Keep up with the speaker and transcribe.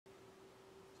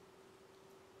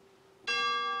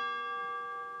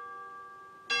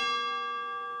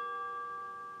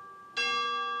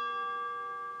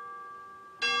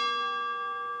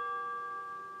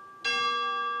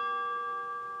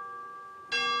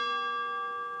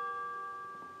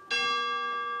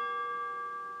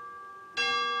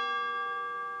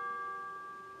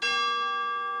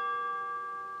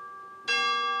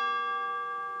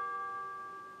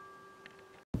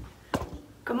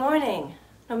Good morning.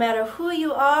 No matter who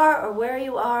you are or where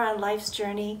you are on life's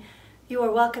journey, you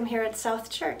are welcome here at South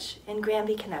Church in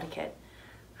Granby, Connecticut.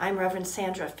 I'm Reverend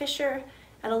Sandra Fischer,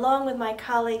 and along with my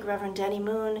colleague, Reverend Denny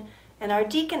and our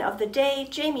deacon of the day,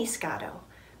 Jamie Scotto,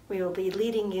 we will be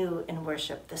leading you in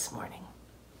worship this morning.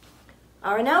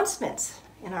 Our announcements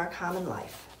in our common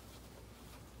life.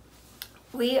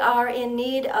 We are in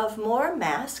need of more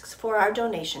masks for our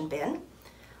donation bin.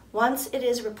 Once it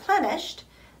is replenished,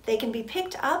 they can be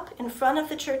picked up in front of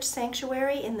the church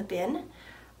sanctuary in the bin.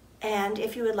 And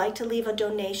if you would like to leave a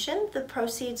donation, the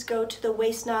proceeds go to the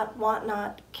Waste Not, Want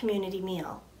Not community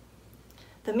meal.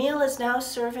 The meal is now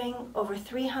serving over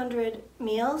 300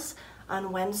 meals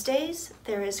on Wednesdays.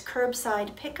 There is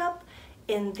curbside pickup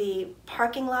in the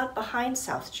parking lot behind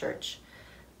South Church.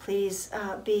 Please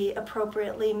be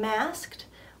appropriately masked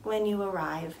when you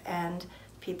arrive, and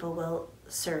people will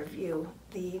serve you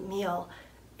the meal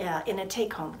in a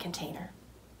take-home container.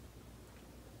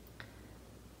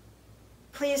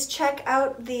 Please check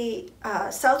out the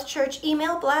South Church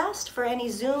email blast for any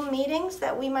Zoom meetings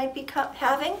that we might be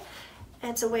having.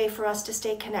 It's a way for us to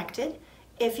stay connected.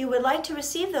 If you would like to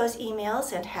receive those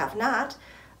emails and have not,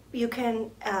 you can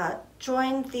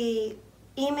join the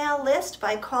email list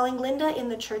by calling Linda in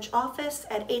the church office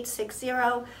at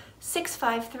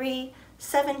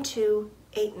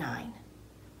 860-653-7289.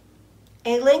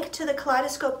 A link to the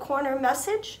Kaleidoscope Corner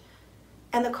message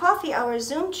and the Coffee Hour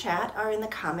Zoom chat are in the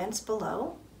comments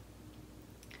below.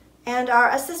 And our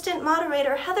assistant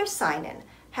moderator, Heather Sinan,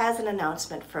 has an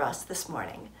announcement for us this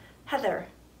morning. Heather.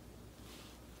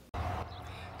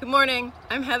 Good morning.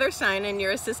 I'm Heather Sinan,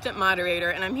 your assistant moderator,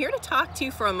 and I'm here to talk to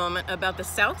you for a moment about the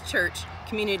South Church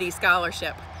Community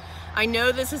Scholarship. I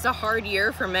know this is a hard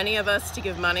year for many of us to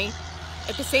give money.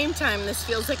 At the same time, this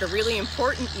feels like a really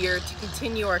important year to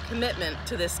continue our commitment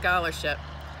to this scholarship.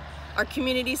 Our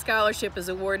community scholarship is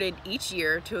awarded each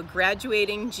year to a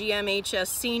graduating GMHS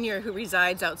senior who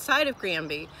resides outside of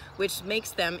Granby, which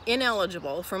makes them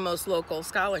ineligible for most local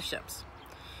scholarships.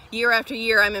 Year after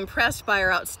year, I'm impressed by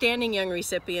our outstanding young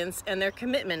recipients and their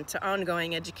commitment to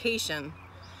ongoing education.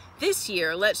 This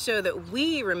year, let's show that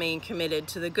we remain committed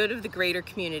to the good of the greater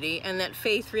community and that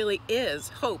faith really is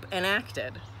hope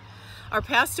enacted. Our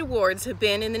past awards have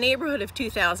been in the neighborhood of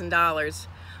 $2,000.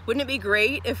 Wouldn't it be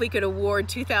great if we could award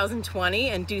 2020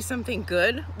 and do something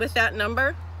good with that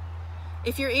number?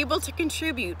 If you're able to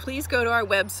contribute, please go to our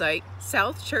website,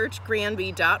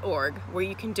 southchurchgranby.org, where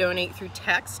you can donate through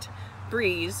text,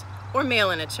 Breeze, or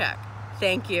mail in a check.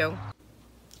 Thank you.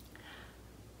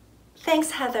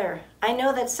 Thanks, Heather. I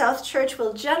know that South Church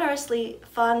will generously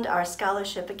fund our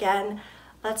scholarship again.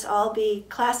 Let's all be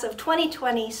class of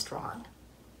 2020 strong.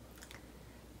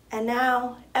 And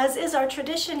now, as is our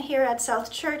tradition here at South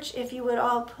Church, if you would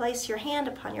all place your hand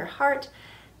upon your heart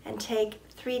and take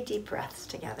 3 deep breaths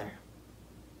together.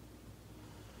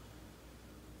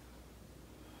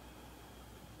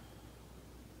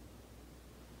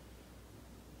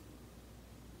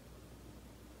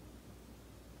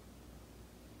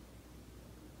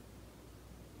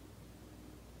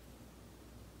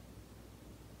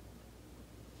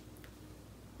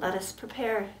 Let us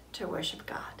prepare to worship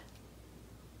God.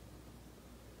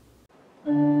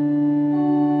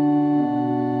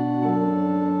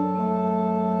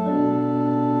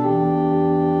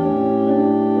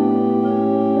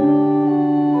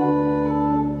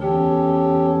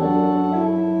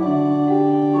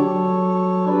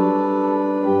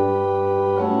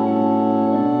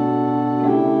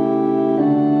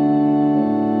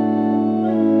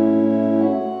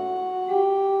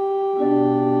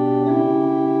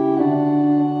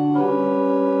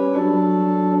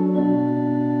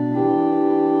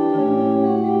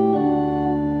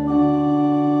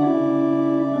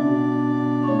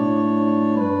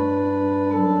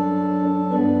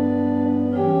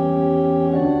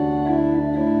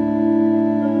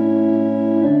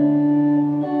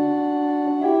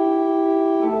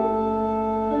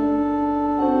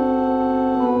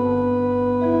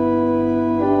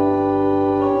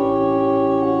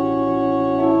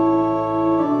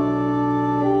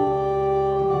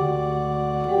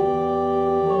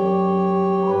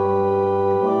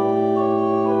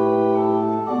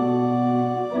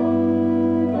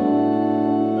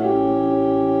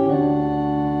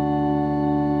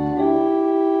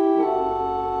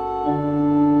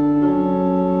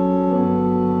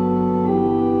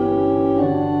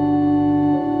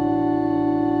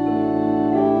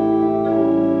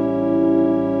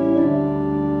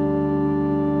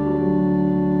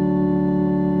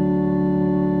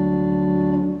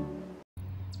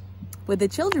 Would the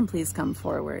children please come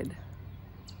forward?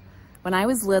 When I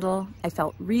was little, I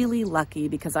felt really lucky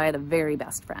because I had a very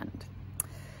best friend.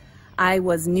 I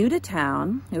was new to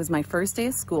town. It was my first day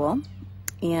of school,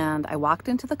 and I walked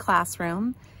into the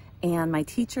classroom, and my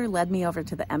teacher led me over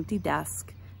to the empty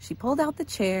desk. She pulled out the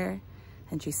chair,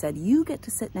 and she said, "You get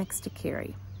to sit next to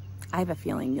Carrie. I have a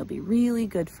feeling you'll be really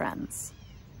good friends."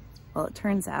 Well, it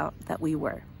turns out that we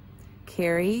were.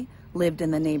 Carrie lived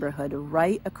in the neighborhood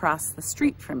right across the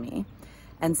street from me,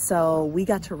 and so we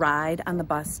got to ride on the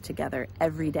bus together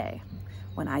every day.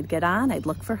 When I'd get on, I'd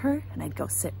look for her, and I'd go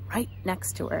sit right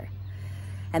next to her.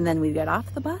 And then we'd get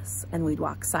off the bus, and we'd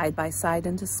walk side by side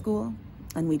into school,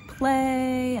 and we'd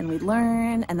play, and we'd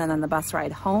learn, and then on the bus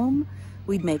ride home,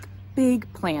 we'd make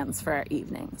big plans for our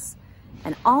evenings.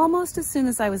 And almost as soon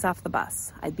as I was off the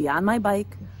bus, I'd be on my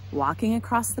bike, walking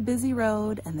across the busy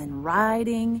road, and then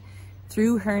riding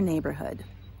through her neighborhood.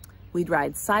 We'd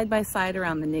ride side by side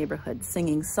around the neighborhood,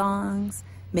 singing songs,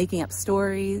 making up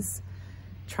stories,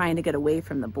 trying to get away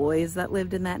from the boys that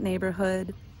lived in that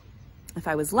neighborhood. If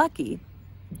I was lucky,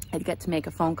 I'd get to make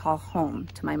a phone call home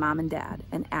to my mom and dad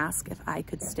and ask if I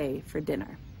could stay for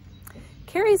dinner.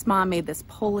 Carrie's mom made this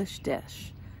Polish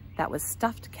dish that was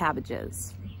stuffed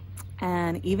cabbages.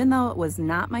 And even though it was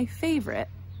not my favorite,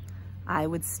 I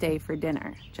would stay for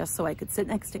dinner just so I could sit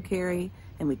next to Carrie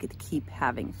and we could keep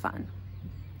having fun.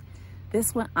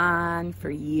 This went on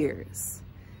for years.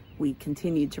 We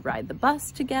continued to ride the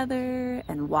bus together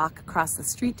and walk across the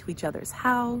street to each other's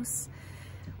house.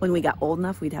 When we got old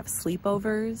enough, we'd have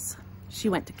sleepovers. She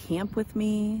went to camp with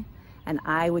me, and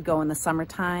I would go in the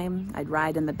summertime. I'd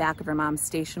ride in the back of her mom's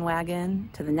station wagon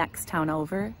to the next town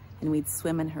over, and we'd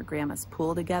swim in her grandma's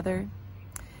pool together.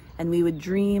 And we would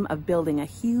dream of building a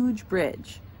huge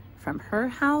bridge from her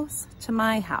house to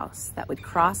my house that would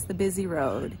cross the busy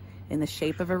road in the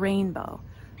shape of a rainbow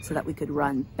so that we could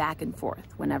run back and forth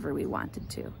whenever we wanted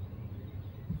to.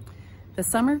 The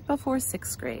summer before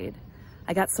 6th grade,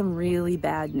 I got some really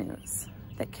bad news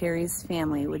that Carrie's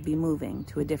family would be moving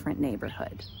to a different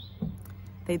neighborhood.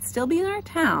 They'd still be in our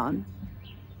town,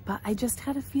 but I just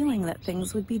had a feeling that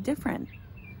things would be different.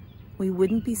 We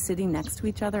wouldn't be sitting next to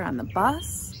each other on the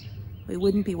bus. We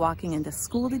wouldn't be walking into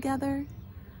school together.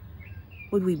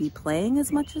 Would we be playing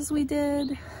as much as we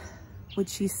did? Would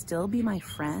she still be my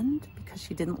friend because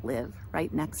she didn't live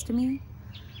right next to me?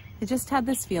 I just had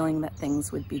this feeling that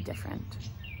things would be different.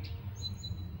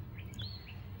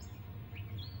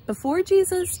 Before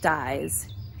Jesus dies,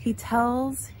 he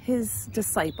tells his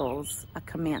disciples a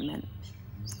commandment,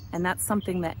 and that's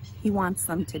something that he wants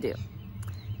them to do.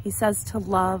 He says to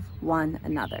love one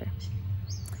another.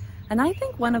 And I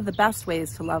think one of the best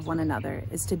ways to love one another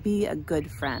is to be a good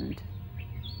friend.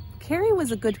 Carrie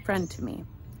was a good friend to me.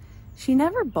 She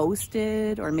never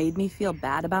boasted or made me feel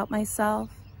bad about myself.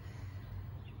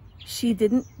 She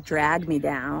didn't drag me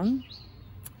down.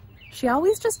 She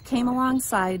always just came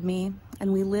alongside me,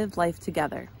 and we lived life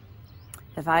together.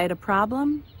 If I had a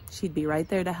problem, she'd be right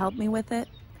there to help me with it.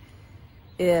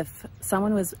 If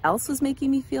someone else was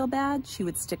making me feel bad, she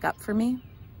would stick up for me.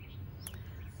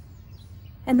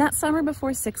 And that summer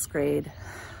before 6th grade,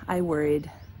 I worried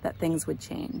that things would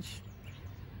change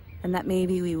and that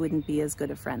maybe we wouldn't be as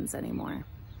good of friends anymore.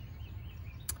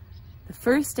 The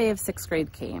first day of 6th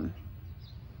grade came,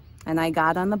 and I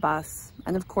got on the bus,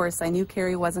 and of course I knew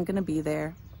Carrie wasn't going to be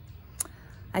there.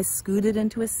 I scooted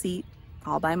into a seat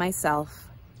all by myself.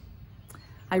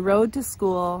 I rode to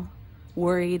school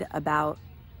worried about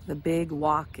the big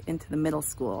walk into the middle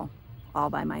school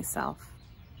all by myself.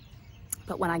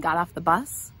 But when I got off the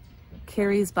bus,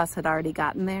 Carrie's bus had already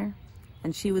gotten there,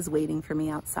 and she was waiting for me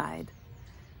outside.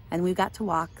 And we got to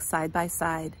walk side by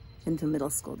side into middle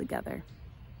school together.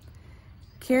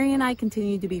 Carrie and I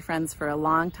continued to be friends for a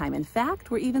long time. In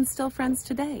fact, we're even still friends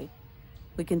today.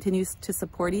 We continue to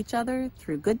support each other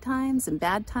through good times and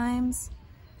bad times,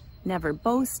 never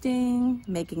boasting,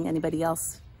 making anybody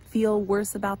else feel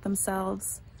worse about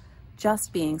themselves,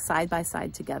 just being side by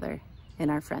side together in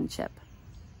our friendship.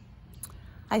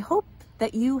 I hope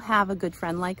that you have a good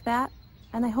friend like that,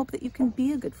 and I hope that you can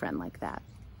be a good friend like that.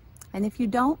 And if you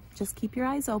don't, just keep your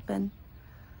eyes open.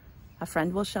 A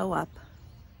friend will show up.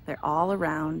 They're all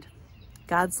around.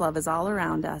 God's love is all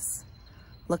around us,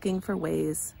 looking for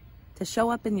ways to show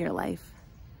up in your life.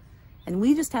 And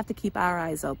we just have to keep our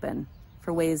eyes open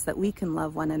for ways that we can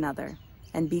love one another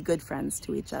and be good friends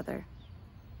to each other.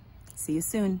 See you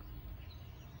soon.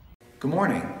 Good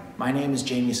morning. My name is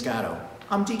Jamie Scotto.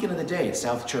 I'm Deacon of the Day at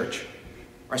South Church.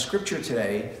 Our scripture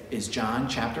today is John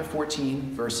chapter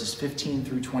 14, verses 15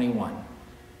 through 21.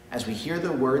 As we hear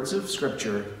the words of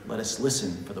scripture, let us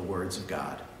listen for the words of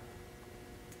God.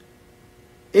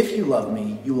 If you love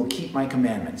me, you will keep my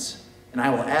commandments, And I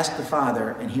will ask the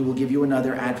Father, and he will give you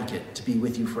another advocate to be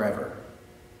with you forever.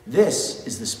 This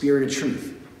is the Spirit of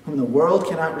truth, whom the world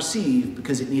cannot receive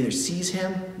because it neither sees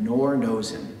him nor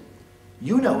knows him.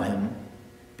 You know him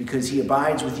because he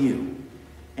abides with you,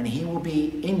 and he will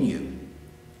be in you.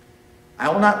 I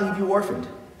will not leave you orphaned.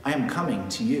 I am coming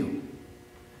to you.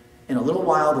 In a little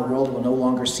while the world will no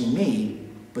longer see me,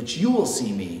 but you will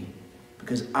see me.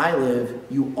 Because I live,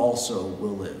 you also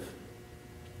will live.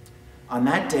 On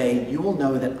that day you will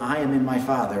know that I am in my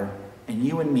Father, and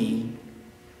you in me,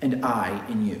 and I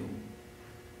in you.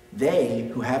 They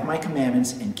who have my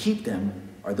commandments and keep them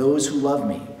are those who love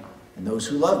me, and those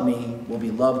who love me will be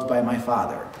loved by my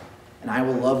Father, and I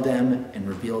will love them and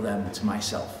reveal them to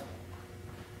myself.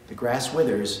 The grass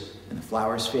withers and the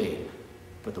flowers fade,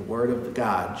 but the word of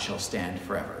God shall stand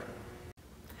forever.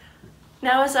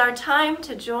 Now is our time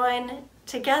to join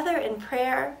together in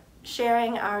prayer,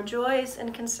 sharing our joys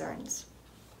and concerns.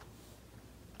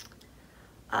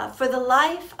 For the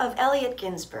life of Elliot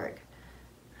Ginsberg,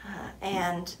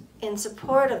 and in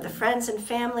support of the friends and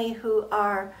family who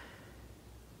are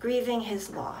grieving his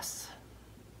loss.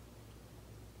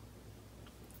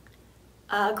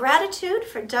 Gratitude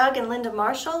for Doug and Linda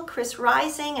Marshall, Chris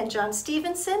Rising, and John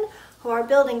Stevenson, who are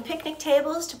building picnic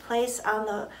tables to place on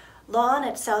the lawn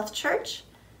at South Church.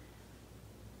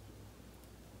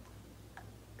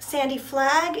 Sandy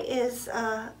Flagg is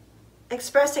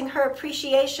expressing her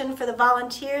appreciation for the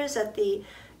volunteers at the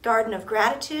Garden of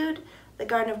Gratitude. The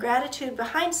Garden of Gratitude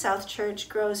behind South Church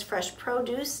grows fresh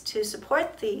produce to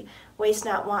support the Waste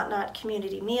Not, Want Not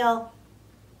community meal.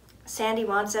 Sandy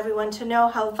wants everyone to know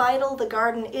how vital the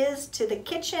garden is to the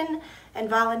kitchen and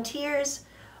volunteers,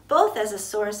 both as a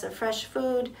source of fresh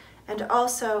food and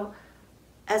also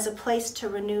as a place to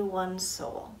renew one's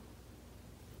soul.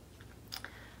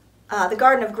 The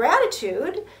Garden of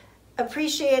Gratitude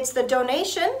appreciates the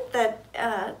donation that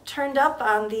turned up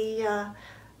on the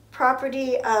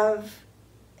property of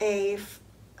a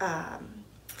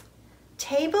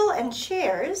table and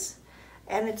chairs,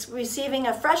 and it's receiving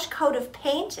a fresh coat of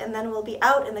paint and then will be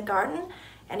out in the garden.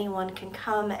 Anyone can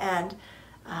come and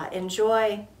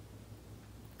enjoy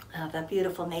the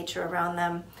beautiful nature around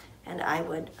them, and I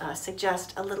would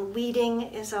suggest a little weeding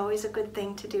is always a good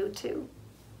thing to do too.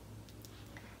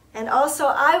 And also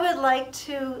I would like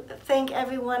to thank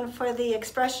everyone for the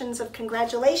expressions of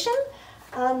congratulation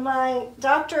on my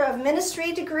Doctor of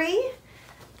Ministry degree.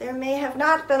 There may have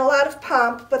not been a lot of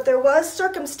pomp, but there was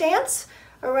circumstance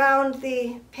around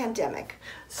the pandemic.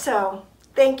 So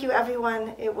thank you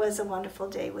everyone. It was a wonderful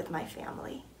day with my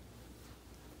family.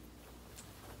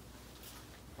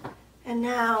 And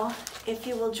now, if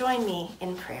you will join me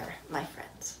in prayer, my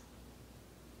friends.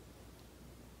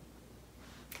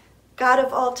 God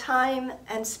of all time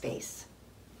and space,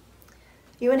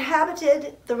 you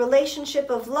inhabited the relationship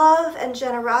of love and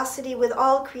generosity with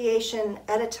all creation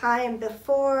at a time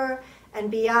before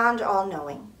and beyond all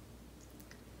knowing.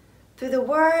 Through the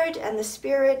Word and the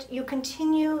Spirit, you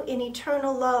continue in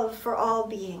eternal love for all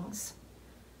beings.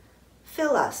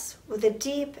 Fill us with a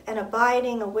deep and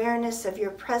abiding awareness of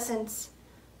your presence,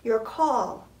 your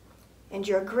call, and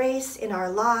your grace in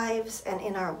our lives and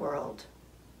in our world.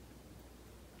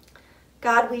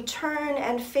 God, we turn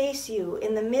and face you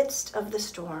in the midst of the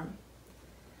storm.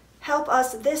 Help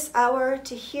us this hour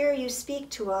to hear you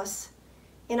speak to us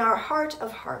in our heart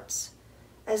of hearts,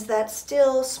 as that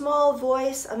still small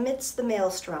voice amidst the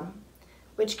maelstrom,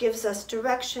 which gives us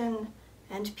direction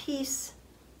and peace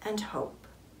and hope.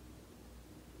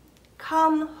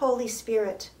 Come, Holy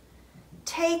Spirit,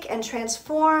 take and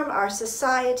transform our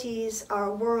societies,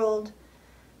 our world,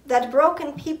 that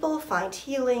broken people find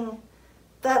healing,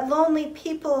 that lonely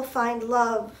people find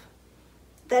love,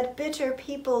 that bitter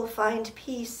people find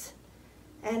peace,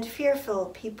 and fearful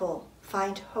people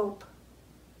find hope.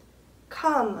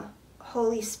 Come,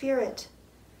 Holy Spirit,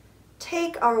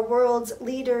 take our world's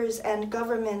leaders and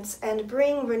governments and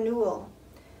bring renewal,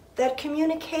 that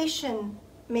communication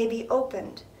may be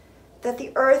opened, that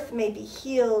the earth may be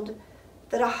healed,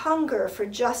 that a hunger for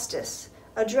justice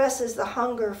addresses the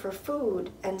hunger for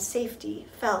food and safety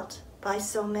felt by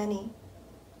so many.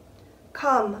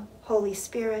 Come, Holy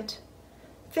Spirit,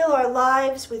 fill our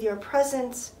lives with your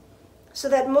presence so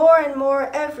that more and more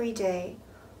every day,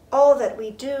 all that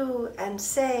we do and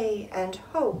say and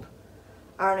hope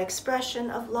are an expression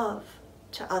of love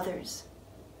to others.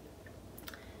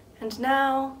 And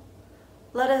now,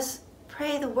 let us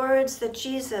pray the words that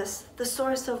Jesus, the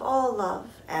source of all love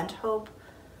and hope,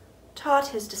 taught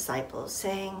his disciples,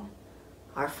 saying,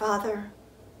 Our Father,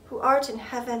 who art in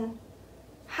heaven,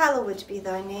 hallowed be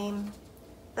thy name.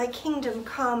 Thy kingdom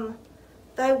come,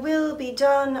 Thy will be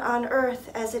done on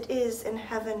earth as it is in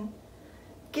heaven.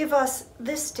 Give us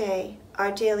this day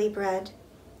our daily bread,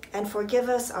 and forgive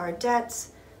us our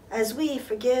debts as we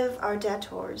forgive our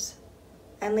debtors.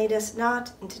 And lead us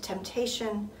not into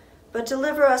temptation, but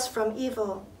deliver us from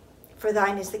evil. For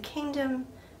thine is the kingdom,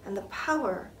 and the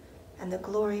power, and the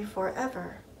glory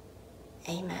forever.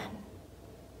 Amen.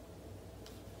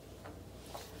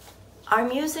 Our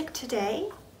music today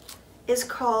is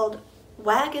called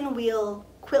Wagon Wheel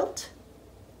Quilt.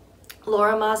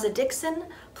 Laura Mazza Dixon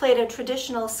played a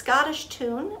traditional Scottish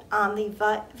tune on the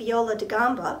viola da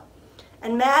gamba,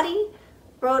 and Maddie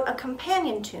wrote a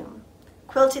companion tune,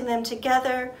 quilting them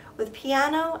together with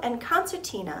piano and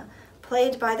concertina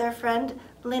played by their friend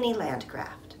Linny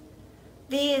Landgraft.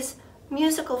 These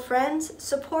musical friends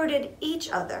supported each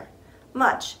other,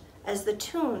 much as the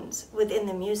tunes within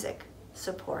the music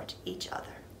support each other.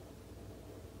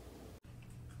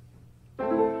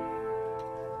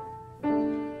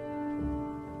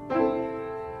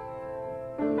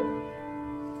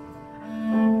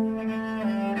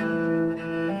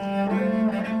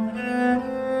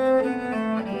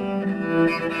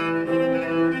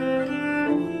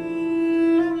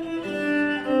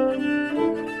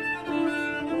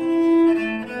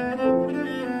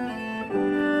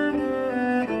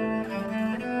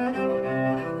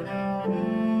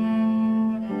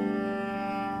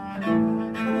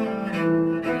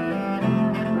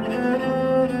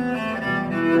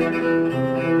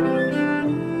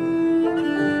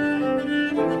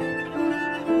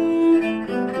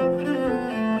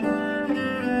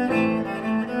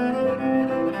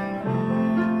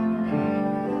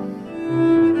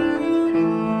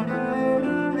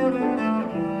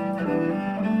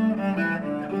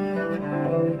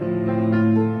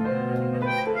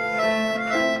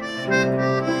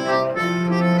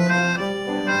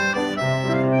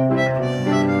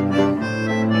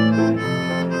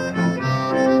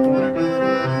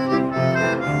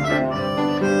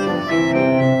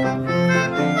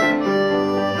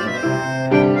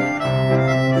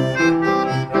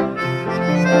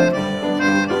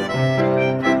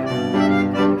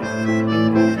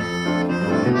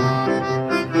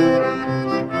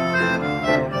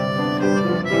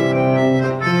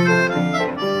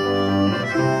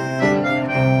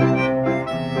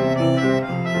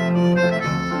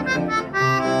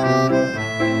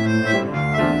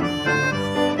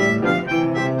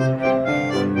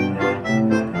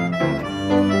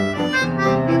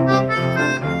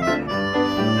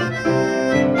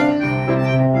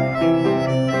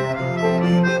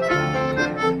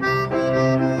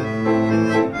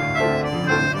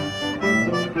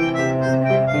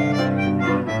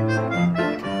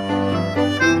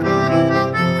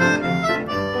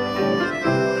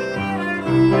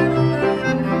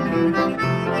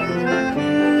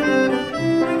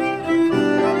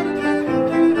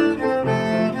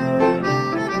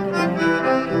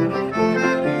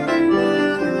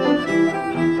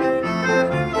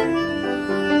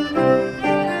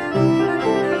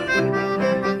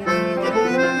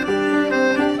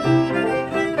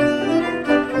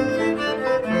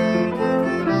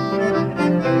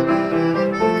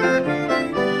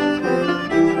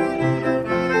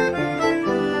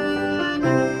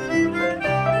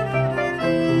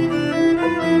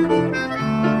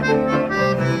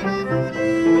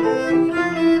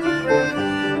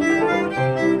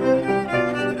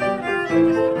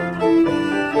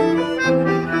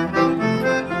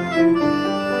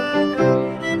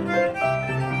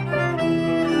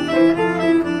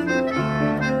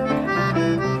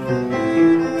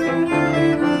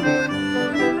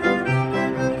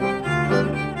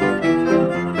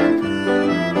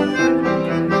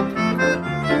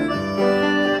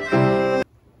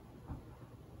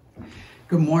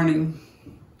 Good morning.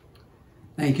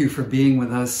 Thank you for being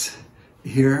with us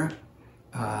here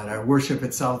at our worship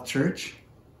at South Church.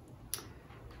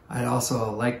 I'd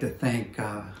also like to thank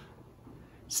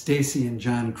Stacy and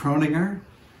John Croninger,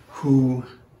 who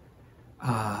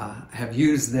have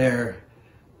used their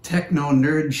techno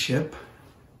nerdship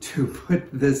to put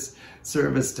this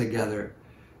service together.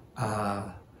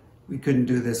 We couldn't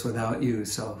do this without you,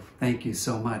 so thank you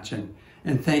so much. And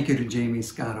thank you to Jamie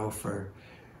Scotto for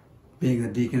being the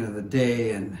deacon of the day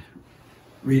and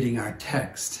reading our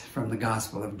text from the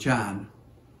Gospel of John.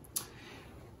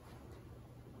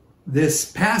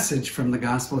 This passage from the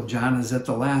Gospel of John is at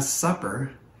the Last Supper.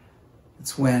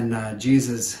 It's when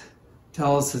Jesus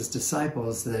tells his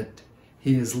disciples that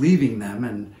he is leaving them,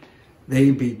 and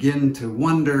they begin to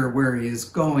wonder where he is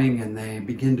going, and they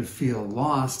begin to feel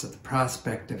lost at the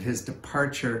prospect of his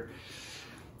departure.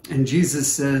 And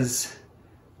Jesus says,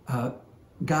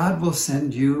 God will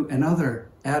send you another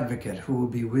advocate who will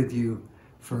be with you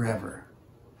forever.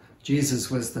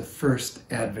 Jesus was the first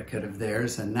advocate of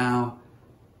theirs, and now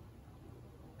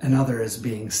another is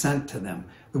being sent to them.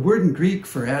 The word in Greek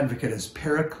for advocate is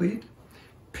paraclete.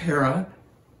 Para,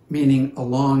 meaning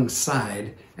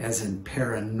alongside, as in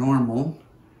paranormal,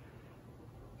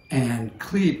 and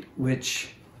clete,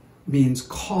 which means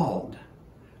called.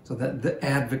 So that the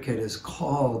advocate is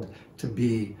called to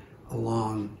be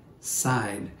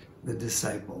alongside the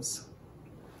disciples.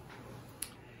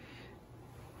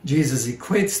 Jesus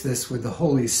equates this with the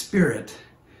Holy Spirit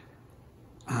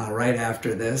right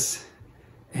after this.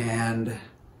 And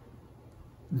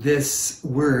this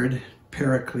word,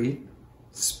 paraclete,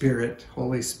 Spirit,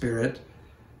 Holy Spirit,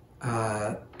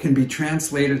 can be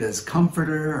translated as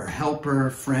comforter or helper,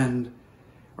 friend,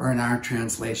 or in our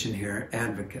translation here,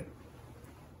 advocate.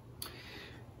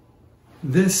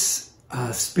 This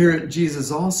Spirit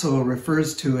Jesus also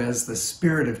refers to as the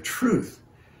Spirit of truth.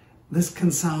 This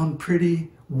can sound pretty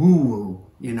woo-woo,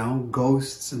 you know,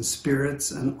 ghosts and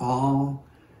spirits and all.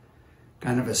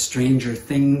 Kind of a Stranger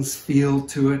Things feel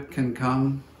to it can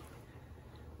come.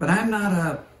 But I'm not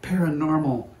a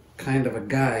paranormal kind of a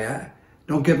guy.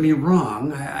 Don't get me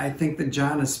wrong. I think that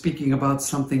John is speaking about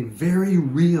something very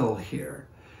real here,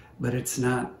 but it's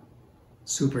not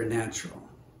supernatural.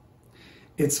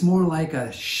 It's more like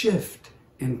a shift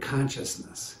in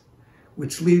consciousness,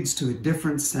 which leads to a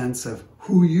different sense of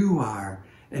who you are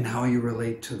and how you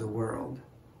relate to the world.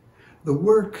 The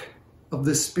work of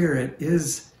the Spirit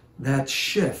is that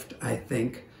shift, I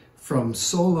think, from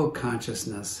solo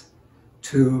consciousness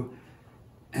to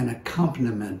an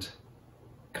accompaniment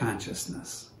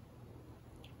consciousness.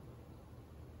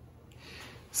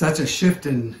 Such a shift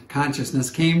in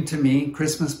consciousness came to me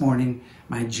Christmas morning,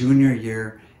 my junior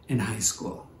year in high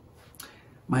school.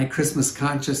 My Christmas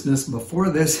consciousness before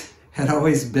this had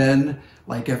always been,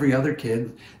 like every other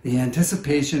kid, the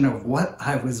anticipation of what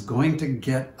I was going to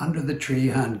get under the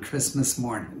tree on Christmas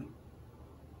morning.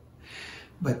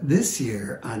 But this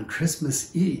year, on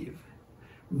Christmas Eve,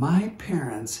 my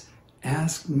parents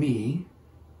asked me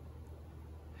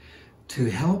to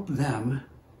help them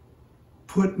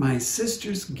put my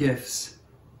sister's gifts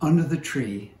under the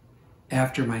tree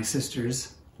after my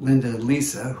sisters, Linda and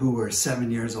Lisa, who were 7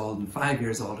 years old and 5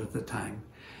 years old at the time,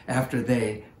 after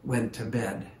they went to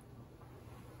bed.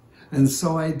 And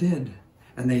so I did.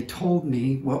 And they told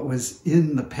me what was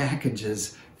in the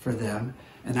packages for them,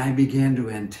 and I began to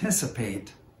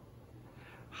anticipate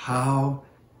how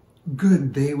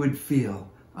good they would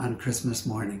feel on Christmas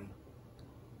morning.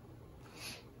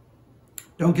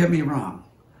 Don't get me wrong.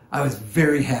 I was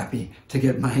very happy to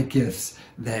get my gifts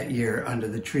that year under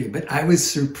the tree, but I was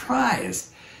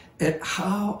surprised at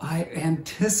how I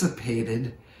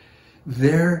anticipated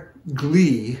their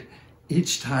glee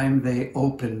each time they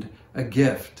opened a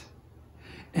gift.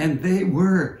 And they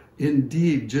were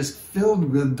indeed just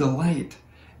filled with delight,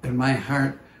 and my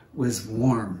heart was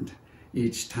warmed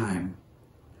each time.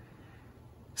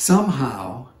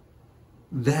 Somehow,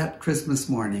 that Christmas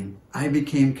morning, I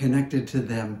became connected to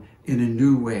them in a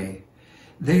new way.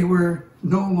 They were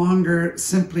no longer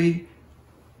simply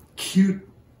cute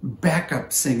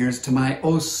backup singers to my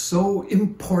oh so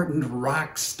important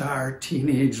rock star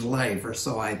teenage life, or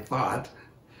so I thought.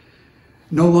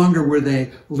 No longer were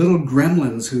they little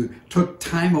gremlins who took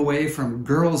time away from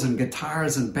girls and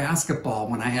guitars and basketball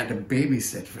when I had to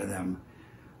babysit for them.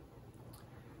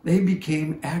 They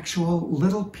became actual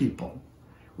little people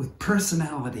with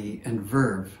personality and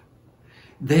verve.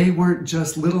 They weren't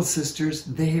just little sisters,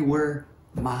 they were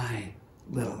my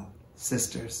little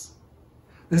sisters.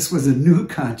 This was a new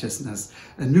consciousness,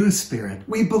 a new spirit.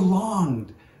 We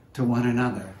belonged to one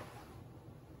another.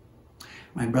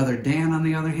 My brother Dan, on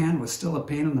the other hand, was still a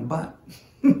pain in the butt.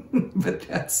 But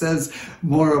that says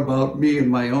more about me and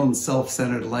my own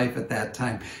self-centered life at that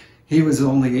time. He was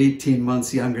only 18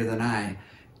 months younger than I,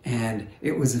 and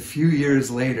it was a few years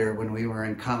later when we were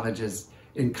in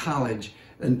college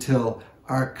until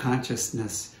our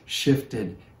consciousness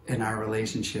shifted and our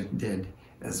relationship did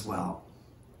as well.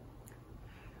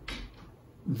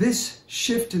 This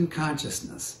shift in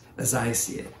consciousness, as I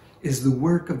see it, is the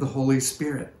work of the Holy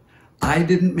Spirit. I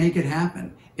didn't make it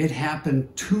happen. It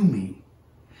happened to me.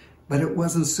 But it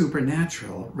wasn't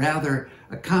supernatural, rather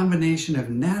a combination of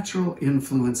natural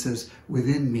influences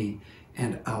within me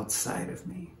and outside of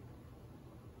me.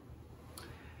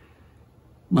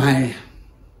 My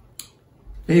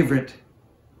favorite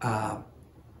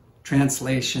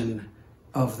translation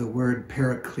of the word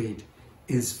paraclete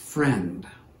is friend,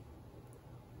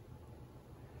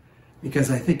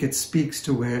 because I think it speaks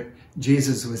to where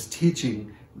Jesus was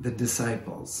teaching the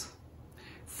disciples.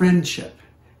 friendship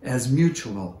as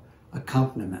mutual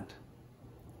accompaniment.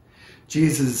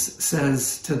 Jesus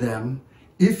says to them,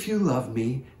 "If you love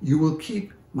me, you will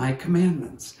keep my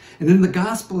commandments." And in the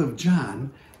Gospel of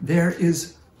John, there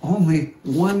is only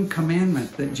one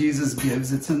commandment that Jesus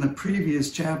gives. It's in the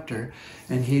previous chapter,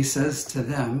 and he says to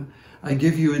them, "I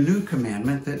give you a new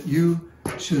commandment, that you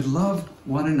should love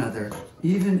one another,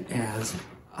 even as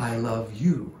I love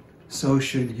you. So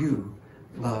should you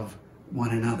love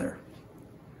one another."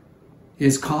 He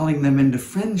is calling them into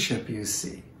friendship, you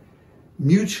see,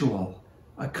 mutual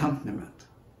accompaniment.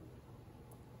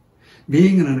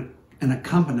 Being an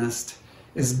accompanist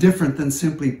is different than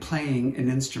simply playing an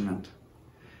instrument.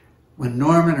 When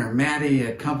Norman or Maddie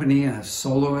accompany a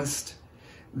soloist,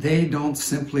 they don't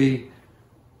simply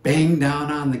bang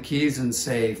down on the keys and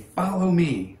say, "Follow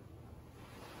me."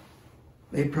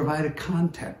 They provide a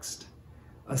context,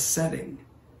 a setting,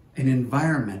 an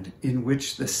environment in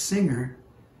which the singer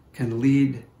can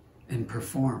lead and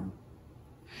perform.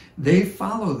 They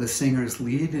follow the singer's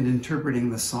lead in interpreting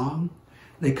the song.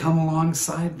 They come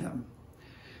alongside them.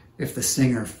 If the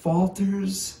singer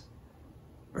falters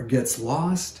or gets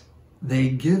lost, they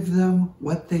give them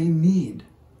what they need: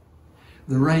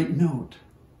 the right note,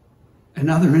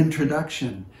 another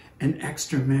introduction, an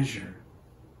extra measure.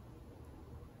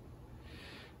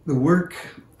 The work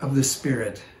of the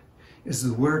Spirit is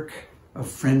the work of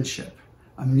friendship,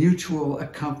 a mutual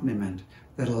accompaniment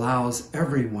that allows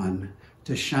everyone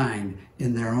to shine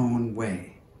in their own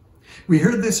way. We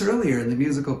heard this earlier in the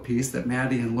musical piece that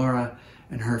Maddie and Laura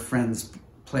and her friends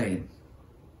played.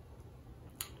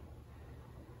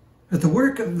 But the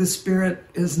work of the Spirit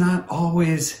is not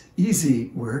always easy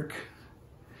work.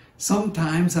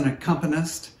 Sometimes an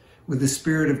accompanist with the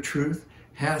Spirit of truth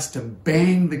has to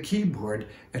bang the keyboard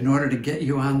in order to get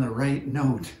you on the right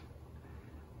note.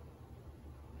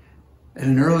 At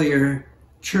an earlier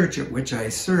church at which I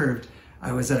served,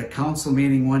 I was at a council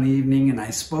meeting one evening, and I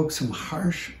spoke some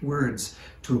harsh words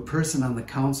to a person on the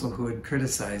council who had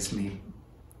criticized me.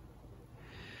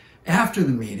 After the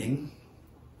meeting,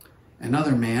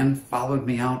 another man followed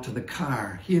me out to the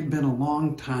car. He had been a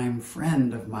longtime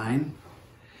friend of mine,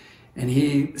 and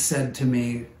he said to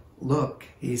me, "Look,"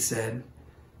 he said,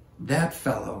 "that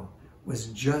fellow was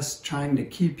just trying to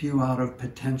keep you out of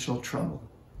potential trouble,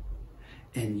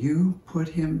 and you put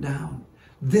him down.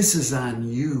 This is on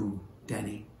you,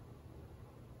 Denny."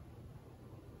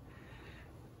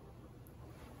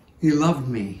 He loved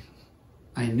me.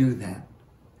 I knew that.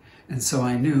 And so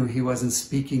I knew he wasn't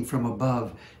speaking from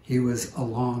above. He was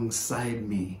alongside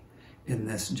me in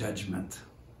this judgment.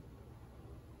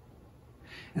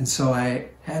 And so I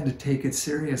had to take it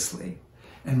seriously,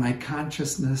 and my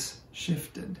consciousness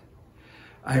shifted.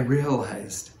 I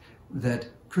realized that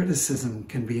criticism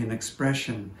can be an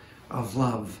expression of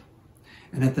love.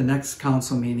 And at the next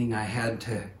council meeting, I had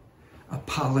to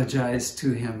apologize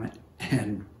to him,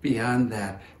 and beyond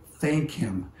that, thank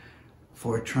him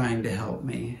for trying to help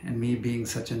me, and me being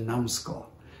such a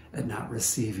numbskull at not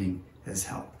receiving his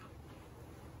help.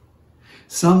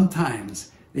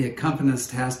 Sometimes the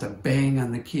accompanist has to bang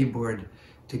on the keyboard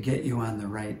to get you on the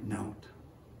right note.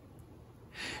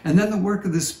 And then the work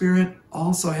of the Spirit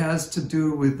also has to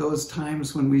do with those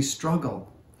times when we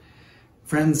struggle.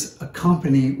 Friends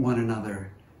accompany one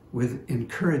another with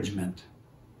encouragement.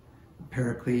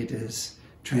 Paraclete is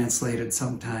translated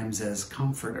sometimes as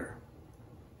comforter.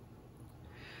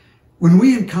 When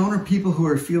we encounter people who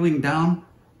are feeling down,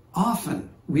 often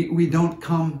we don't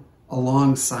come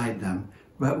alongside them,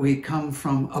 but we come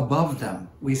from above them.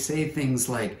 We say things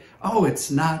like, "Oh,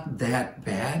 it's not that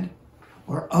bad,"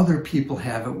 or "Other people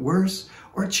have it worse,"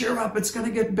 or "Cheer up, it's going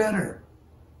to get better."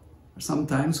 Or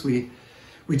sometimes we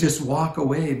just walk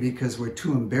away because we're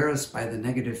too embarrassed by the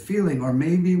negative feeling, or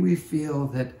maybe we feel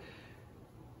that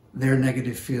their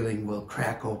negative feeling will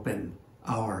crack open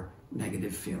our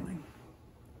negative feeling.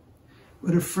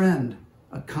 But a friend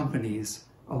accompanies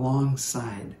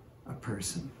alongside a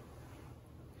person.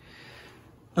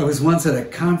 I was once at a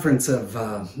conference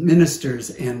of ministers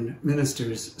and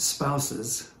ministers'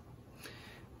 spouses,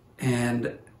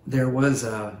 and there was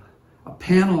a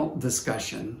panel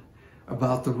discussion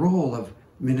about the role of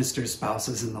minister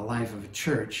spouses in the life of a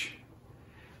church.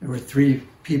 There were 3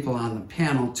 people on the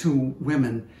panel, 2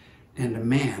 women and a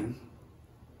man.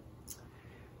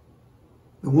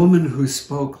 The woman who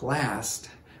spoke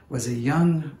last was a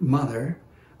young mother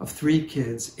of 3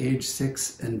 kids, age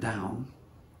 6 and down.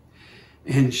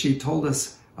 And she told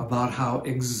us about how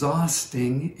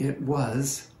exhausting it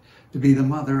was to be the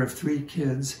mother of 3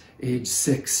 kids, age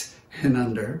 6 and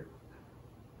under.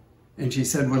 And she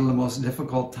said one of the most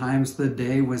difficult times of the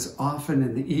day was often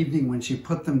in the evening when she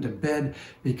put them to bed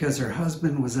because her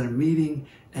husband was at a meeting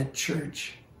at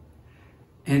church.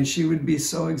 And she would be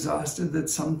so exhausted that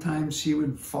sometimes she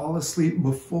would fall asleep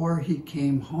before he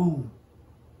came home.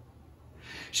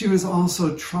 She was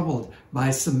also troubled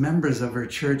by some members of her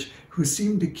church who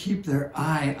seemed to keep their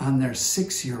eye on their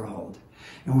 6-year-old.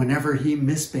 And whenever he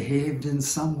misbehaved in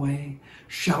some way,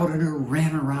 shouted or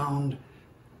ran around,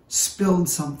 spilled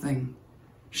something,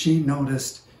 she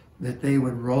noticed that they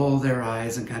would roll their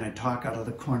eyes and kind of talk out of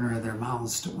the corner of their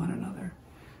mouths to one another.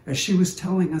 As she was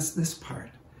telling us this part,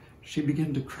 she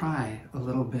began to cry a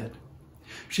little bit.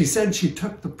 She said she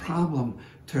took the problem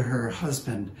to her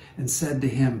husband and said to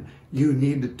him, "You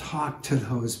need to talk to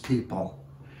those people.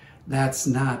 That's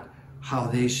not how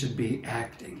they should be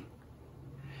acting."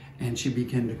 And she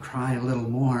began to cry a little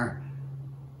more.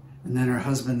 And then her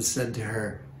husband said to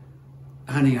her,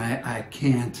 "Honey, I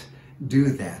can't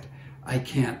do that. I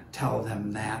can't tell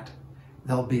them that.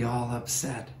 They'll be all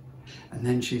upset." And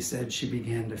then she said she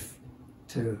began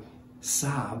to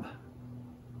sob,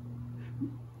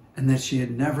 and that she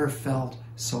had never felt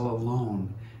so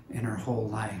alone in her whole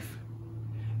life.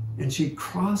 And she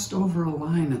crossed over a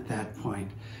line at that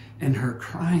point, and her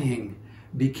crying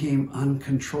became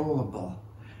uncontrollable.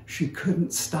 She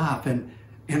couldn't stop, and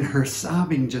her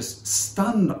sobbing just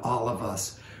stunned all of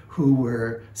us who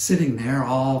were sitting there,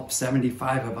 all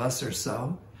 75 of us or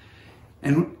so.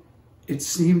 And it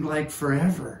seemed like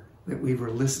forever that we were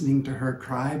listening to her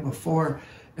cry before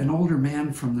an older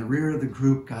man from the rear of the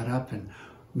group got up and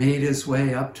made his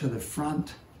way up to the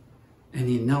front, and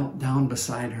he knelt down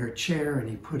beside her chair and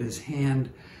he put his hand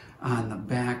on the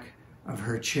back of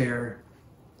her chair.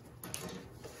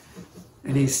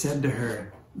 And he said to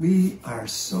her, "We are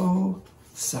so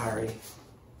sorry.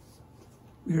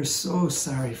 We are so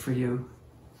sorry for you.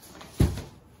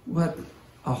 What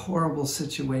a horrible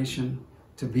situation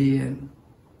to be in.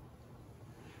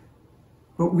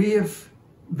 But we have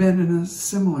been in a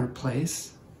similar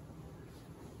place.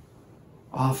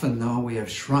 Often, though, we have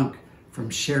shrunk from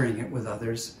sharing it with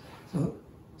others.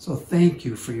 So thank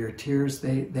you for your tears.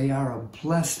 They are a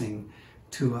blessing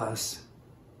to us.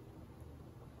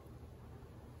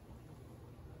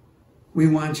 We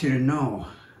want you to know,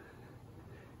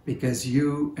 because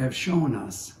you have shown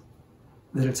us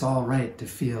that it's all right to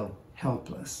feel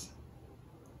helpless.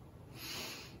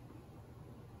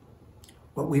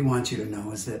 What we want you to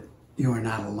know is that you are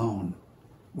not alone.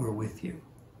 We're with you."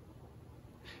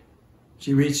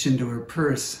 She reached into her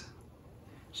purse.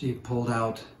 She pulled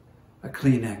out a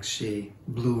Kleenex. She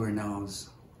blew her nose.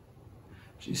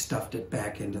 She stuffed it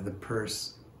back into the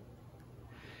purse.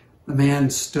 The man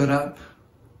stood up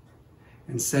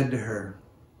and said to her,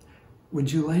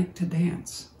 "Would you like to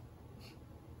dance?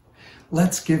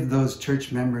 Let's give those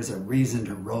church members a reason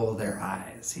to roll their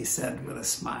eyes," he said with a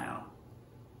smile.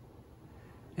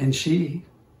 And she,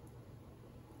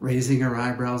 raising her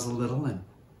eyebrows a little and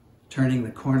turning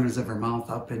the corners of her mouth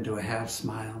up into a half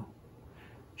smile,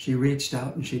 she reached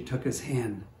out and she took his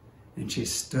hand and she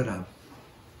stood up.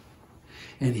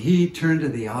 And he turned to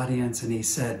the audience and he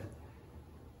said,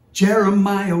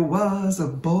 "Jeremiah was a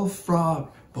bullfrog.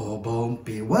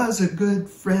 Bo-Bumpy was a good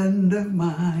friend of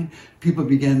mine." People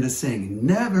began to sing.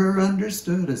 "Never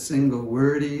understood a single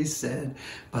word he said,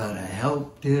 but I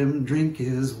helped him drink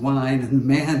his wine." And the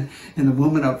man and the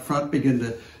woman up front began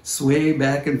to sway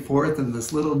back and forth in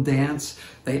this little dance.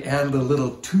 They added a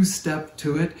little two-step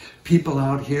to it. People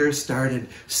out here started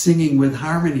singing with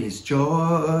harmonies.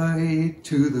 "Joy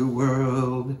to the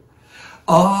world.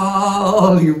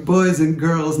 All you boys and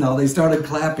girls." Now they started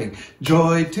clapping.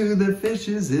 "Joy to the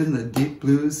fishes in the deep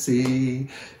blue sea.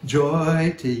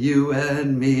 Joy to you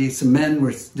and me." Some men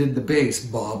did the bass.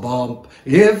 "Ba-bump,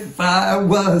 if I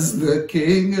was the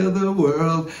king of the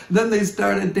world." Then they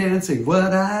started dancing.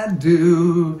 "What I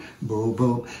do."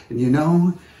 Boom, and you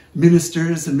know,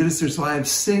 ministers and ministers'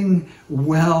 wives sing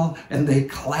well and they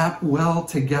clap well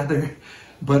together.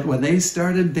 But when they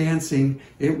started dancing,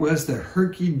 it was the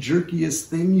herky-jerkiest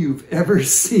thing you've ever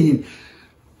seen.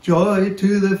 "Joy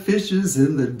to the fishes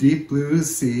in the deep blue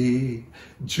sea.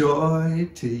 Joy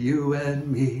to you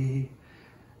and me."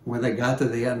 When they got to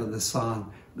the end of the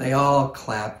song, they all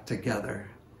clapped together.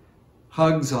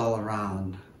 Hugs all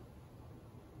around.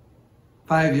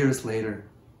 5 years later,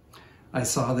 I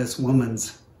saw this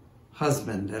woman's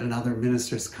husband at another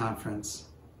minister's conference.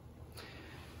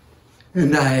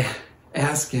 And I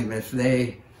asked him if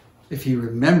he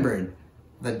remembered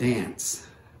the dance.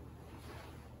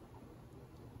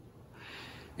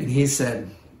 And he said,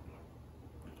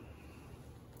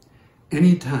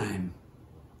 "Anytime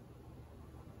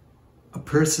a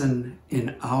person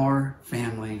in our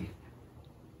family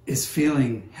is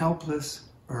feeling helpless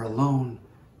or alone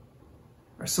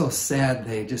or so sad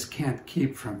they just can't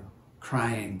keep from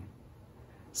crying,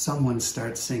 someone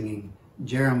starts singing,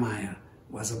 "Jeremiah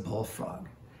was a bullfrog."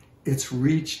 It's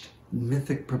reached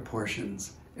mythic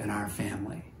proportions in our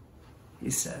family, he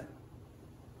said.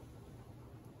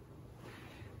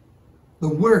 The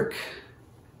work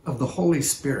of the Holy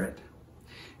Spirit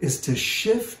is to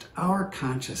shift our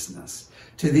consciousness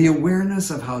to the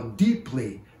awareness of how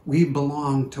deeply we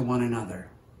belong to one another.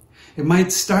 It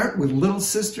might start with little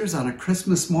sisters on a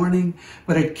Christmas morning,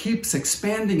 but it keeps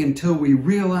expanding until we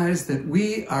realize that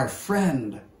we are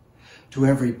friend to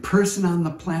every person on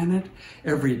the planet,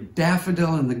 every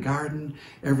daffodil in the garden,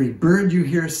 every bird you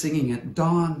hear singing at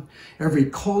dawn, every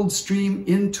cold stream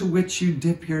into which you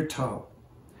dip your toe.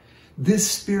 This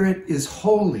spirit is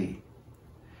holy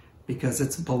because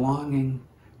its belonging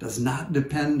does not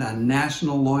depend on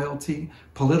national loyalty,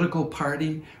 political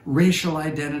party, racial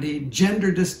identity,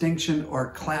 gender distinction,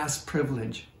 or class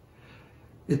privilege.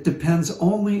 It depends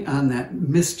only on that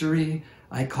mystery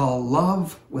I call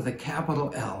love with a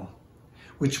capital L,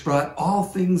 which brought all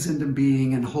things into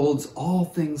being and holds all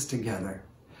things together.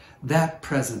 That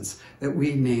presence that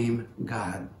we name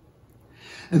God.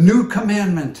 A new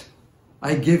commandment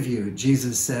I give you,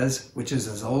 Jesus says, which is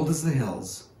as old as the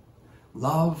hills.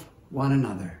 Love one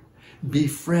another.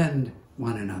 Befriend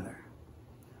one another.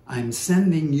 I'm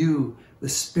sending you the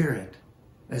Spirit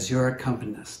as your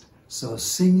accompanist. So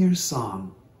sing your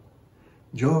song.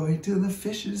 Joy to the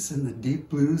fishes in the deep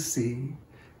blue sea.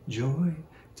 Joy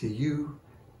to you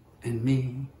and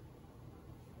me.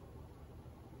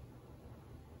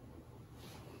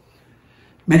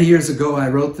 Many years ago, I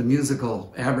wrote the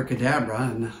musical Abracadabra,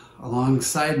 and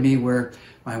alongside me were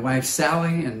my wife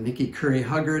Sally and Mickey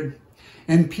Curry-Huggard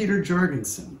and Peter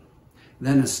Jorgensen,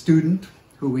 then a student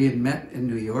who we had met in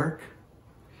New York.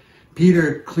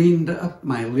 Peter cleaned up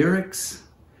my lyrics,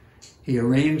 he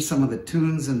arranged some of the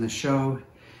tunes in the show,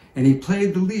 and he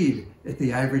played the lead at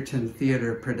the Ivoryton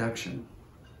Theatre production.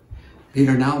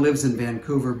 Peter now lives in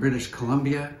Vancouver, British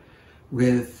Columbia,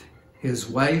 with his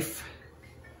wife,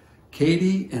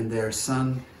 Katie, and their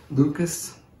son,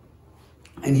 Lucas.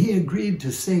 And he agreed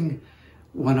to sing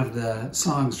one of the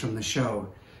songs from the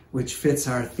show, which fits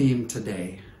our theme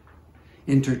today,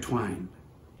 Intertwined.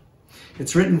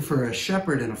 It's written for a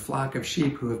shepherd and a flock of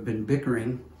sheep who have been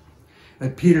bickering,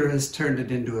 but Peter has turned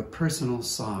it into a personal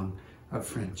song of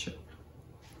friendship.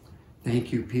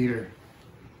 Thank you, Peter.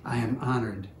 I am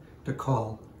honored to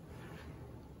call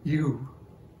you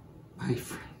my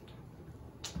friend.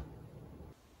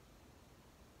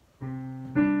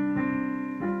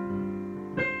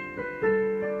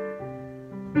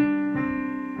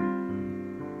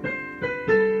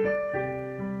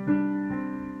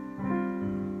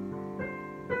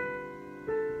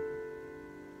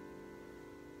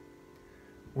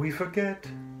 We forget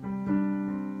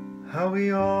how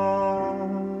we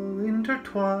all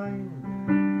intertwine,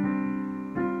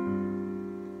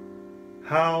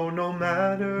 how no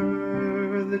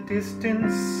matter the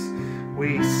distance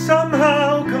we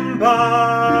somehow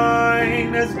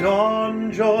combine, as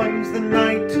dawn joins the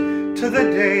night to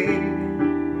the day,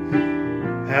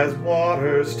 as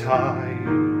waters tie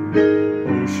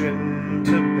ocean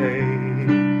to bay.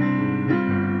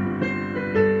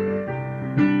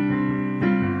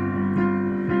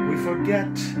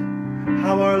 Forget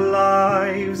how our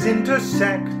lives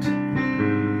intersect,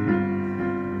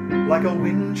 like a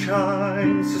wind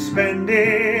chime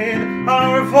suspended,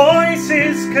 our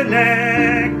voices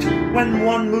connect. When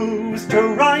one moves to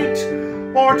right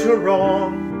or to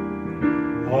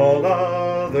wrong, all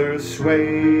others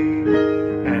sway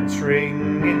and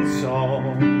swing in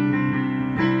song.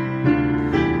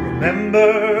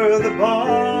 Remember the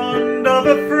bond of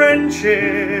a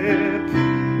friendship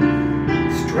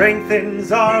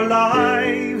strengthens our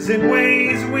lives in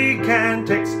ways we can't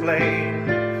explain.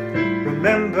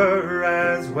 Remember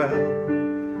as well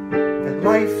that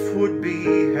life would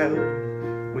be hell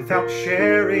without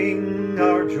sharing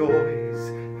our joys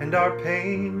and our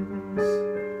pains,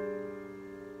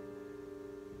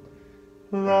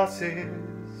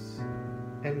 losses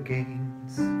and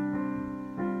gains.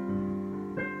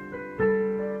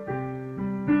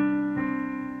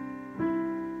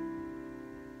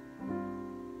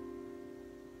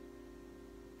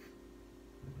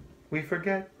 We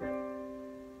forget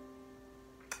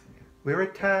we're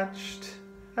attached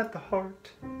at the heart,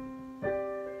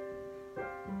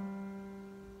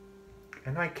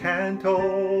 and I can't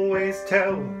always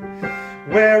tell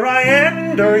where I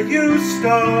end or you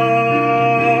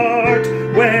start.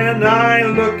 When I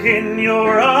look in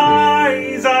your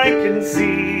eyes, I I can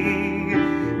see,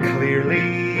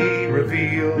 clearly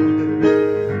revealed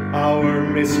our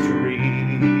mystery.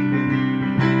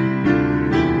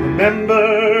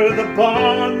 Remember the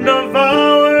bond of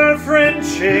our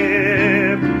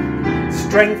friendship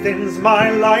strengthens my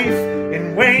life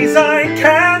in ways I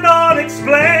cannot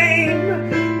explain.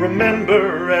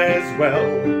 Remember as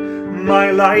well,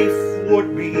 my life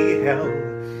would be hell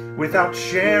without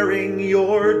sharing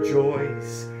your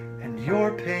joys and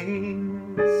your pains,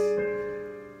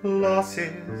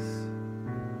 losses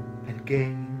and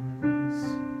gains.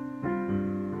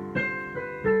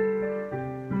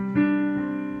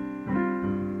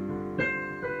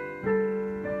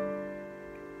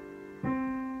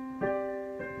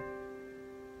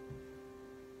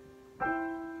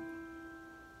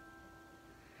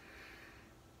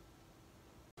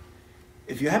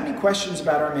 If you have any questions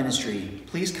about our ministry,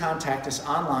 please contact us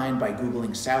online by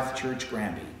Googling South Church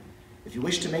Granby. If you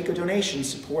wish to make a donation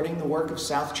supporting the work of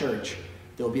South Church,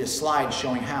 there will be a slide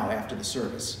showing how after the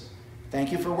service.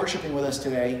 Thank you for worshiping with us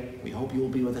today. We hope you will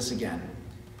be with us again.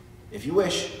 If you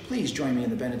wish, please join me in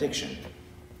the benediction.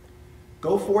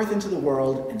 Go forth into the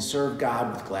world and serve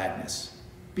God with gladness.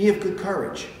 Be of good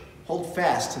courage. Hold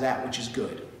fast to that which is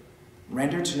good.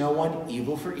 Render to no one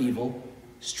evil for evil.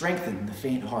 Strengthen the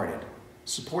faint-hearted.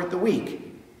 Support the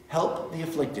weak, help the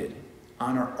afflicted,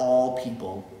 honor all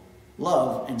people,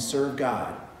 love and serve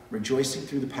God, rejoicing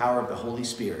through the power of the Holy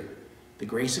Spirit. The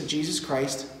grace of Jesus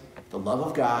Christ, the love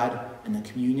of God, and the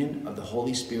communion of the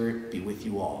Holy Spirit be with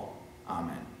you all.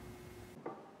 Amen.